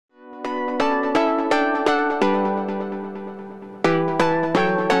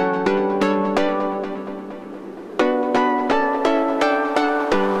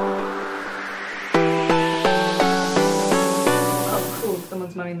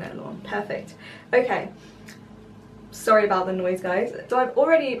nail on. Perfect. Okay. Sorry about the noise, guys. So I've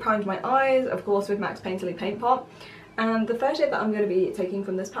already primed my eyes, of course, with MAC Painterly Paint Pot. And the first shade that I'm going to be taking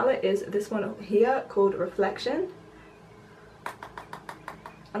from this palette is this one here called Reflection.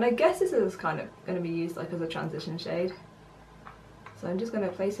 And I guess this is kind of going to be used like as a transition shade. So I'm just going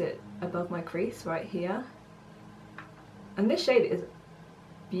to place it above my crease right here. And this shade is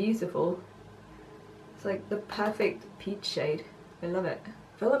beautiful. It's like the perfect peach shade. I love it.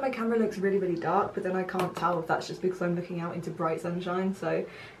 I feel like my camera looks really, really dark, but then I can't tell if that's just because I'm looking out into bright sunshine. So,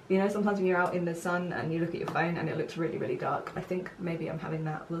 you know, sometimes when you're out in the sun and you look at your phone and it looks really, really dark. I think maybe I'm having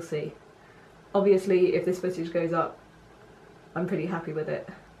that. We'll see. Obviously, if this footage goes up, I'm pretty happy with it.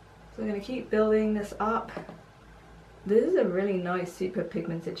 So I'm going to keep building this up. This is a really nice, super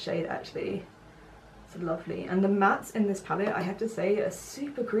pigmented shade, actually. It's lovely. And the mattes in this palette, I have to say, are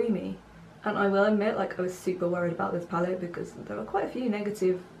super creamy. And I will admit, like, I was super worried about this palette because there were quite a few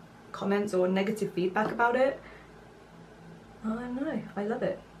negative comments or negative feedback about it. I don't know, I love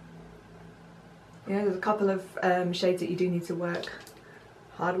it. You know, there's a couple of shades that you do need to work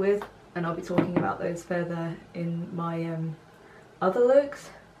hard with, and I'll be talking about those further in my other looks.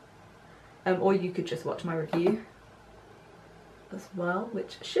 Or you could just watch my review as well,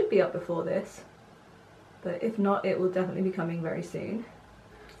 which should be up before this. But if not, it will definitely be coming very soon.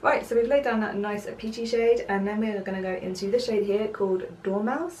 Right, so we've laid down that nice peachy shade, and then we're going to go into this shade here called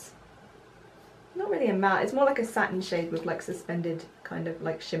Dormouse. Not really a matte, it's more like a satin shade with like suspended kind of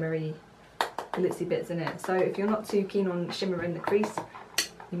like shimmery glitzy bits in it. So if you're not too keen on shimmer in the crease,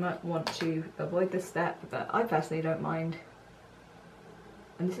 you might want to avoid this step, but I personally don't mind.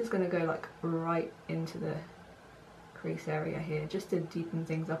 And this is going to go like right into the crease area here, just to deepen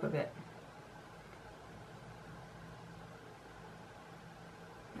things up a bit.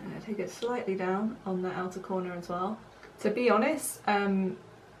 Take it slightly down on the outer corner as well. To be honest,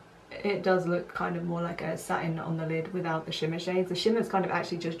 it does look kind of more like a satin on the lid without the shimmer shades. The shimmer's kind of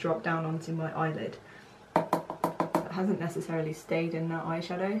actually just dropped down onto my eyelid. It hasn't necessarily stayed in that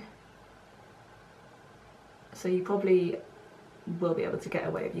eyeshadow. So you probably will be able to get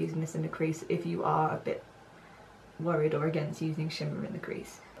away with using this in the crease if you are a bit worried or against using shimmer in the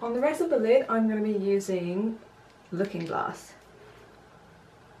crease. On the rest of the lid, I'm going to be using Looking Glass.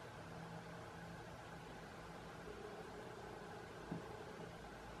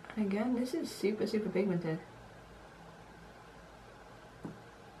 Again, this is super, super pigmented.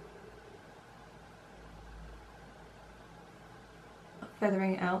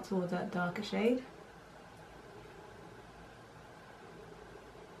 Feathering it out towards that darker shade.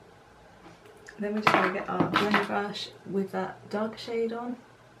 Then we're just going to get our blender brush with that darker shade on.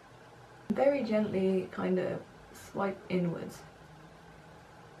 Very gently kind of swipe inwards.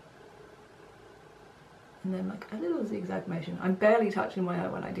 And then like a little zigzag motion. I'm barely touching my eye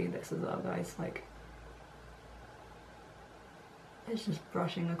when I do this as well, guys. Like, it's just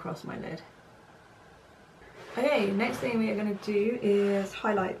brushing across my lid. Okay, next thing we are going to do is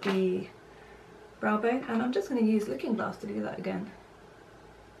highlight the brow bone, and I'm just going to use Looking Glass to do that again.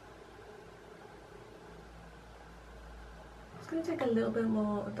 I'm just going to take a little bit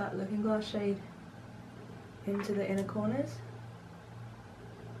more of that Looking Glass shade into the inner corners,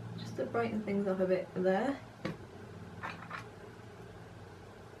 just to brighten things up a bit there.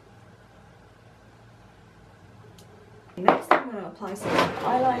 Next I'm going to apply some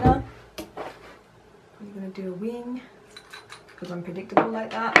eyeliner. I'm going to do a wing because I'm predictable like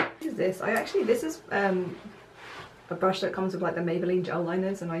that. What is this? This is a brush that comes with like the Maybelline gel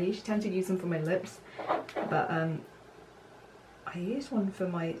liners, and I usually tend to use them for my lips, but I used one for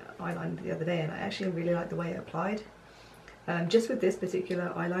my eyeliner the other day and I actually really like the way it applied. Just with this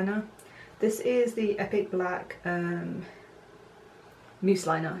particular eyeliner. This is the Epic Black Mousse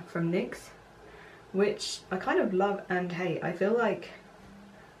liner from NYX, which I kind of love and hate. I feel like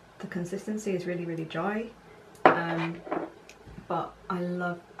the consistency is really, really dry, but I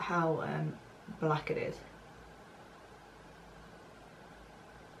love how black it is.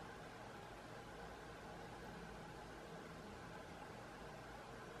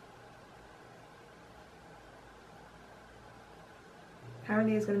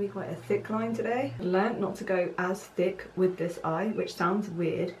 Apparently it's going to be quite a thick line today. I learned not to go as thick with this eye, which sounds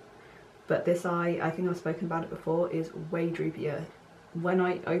weird, but this eye, I think I've spoken about it before, is way droopier. When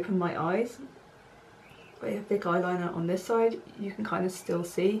I open my eyes, with a thick eyeliner on this side, you can kind of still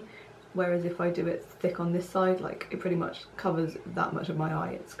see, whereas if I do it thick on this side, like it pretty much covers that much of my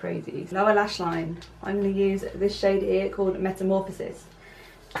eye. It's crazy. Lower lash line, I'm going to use this shade here called Metamorphosis.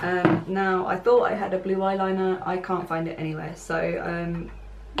 Now I thought I had a blue eyeliner, I can't find it anywhere, so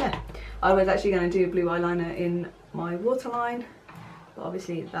yeah, I was actually going to do blue eyeliner in my waterline, but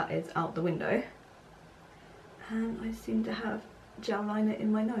obviously that is out the window. And I seem to have gel liner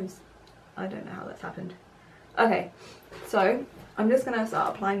in my nose. I don't know how that's happened. Okay, so I'm just gonna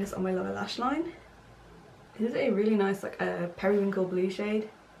start applying this on my lower lash line. This is a really nice like a periwinkle blue shade,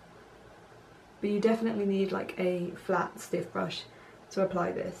 but you definitely need like a flat stiff brush to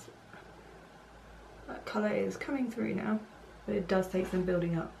apply this. That colour is coming through now, but it does take some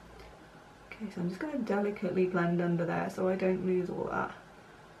building up. Okay, so I'm just going to delicately blend under there so I don't lose all that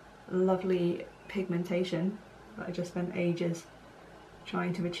lovely pigmentation that I just spent ages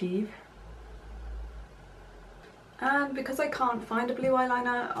trying to achieve. And because I can't find a blue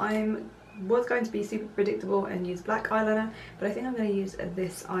eyeliner, I was going to be super predictable and use black eyeliner, but I think I'm going to use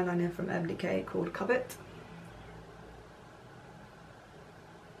this eyeliner from Urban Decay called Covet.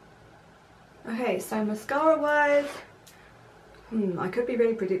 Okay, so mascara wise, I could be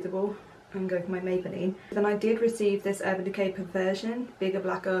really predictable and go for my Maybelline. Then I did receive this Urban Decay Perversion Bigger,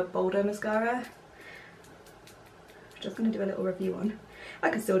 Blacker, Bolder mascara, which I was going to do a little review on. I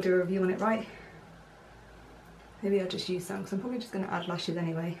could still do a review on it, right? Maybe I'll just use some because I'm probably just going to add lashes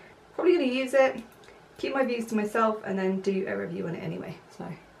anyway. Probably going to use it, keep my views to myself, and then do a review on it anyway. So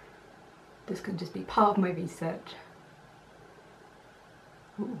this can just be part of my research.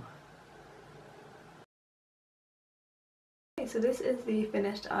 Ooh. Okay, so this is the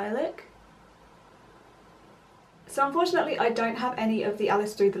finished eye look. So unfortunately I don't have any of the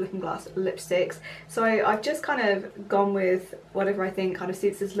Alice Through the Looking Glass lipsticks, so I've just kind of gone with whatever I think kind of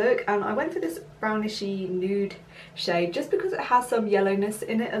suits this look, and I went for this brownishy nude shade just because it has some yellowness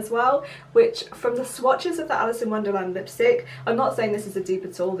in it as well, which from the swatches of the Alice in Wonderland lipstick, I'm not saying this is a dupe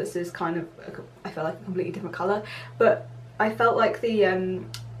at all, this is kind of, I feel like a completely different colour, but I felt like the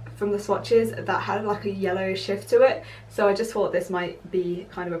from the swatches that had like a yellow shift to it, so I just thought this might be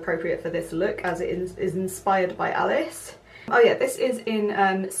kind of appropriate for this look as it is inspired by Alice. Oh yeah, this is in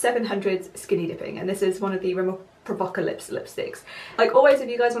 700's Skinny Dipping, and this is one of the Rimmel Provoca lipsticks. Like always, if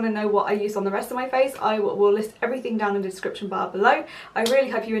you guys want to know what I use on the rest of my face, I will list everything down in the description bar below. I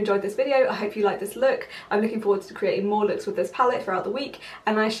really hope you enjoyed this video. I hope you like this look. I'm looking forward to creating more looks with this palette throughout the week,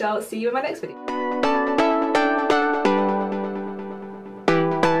 and I shall see you in my next video.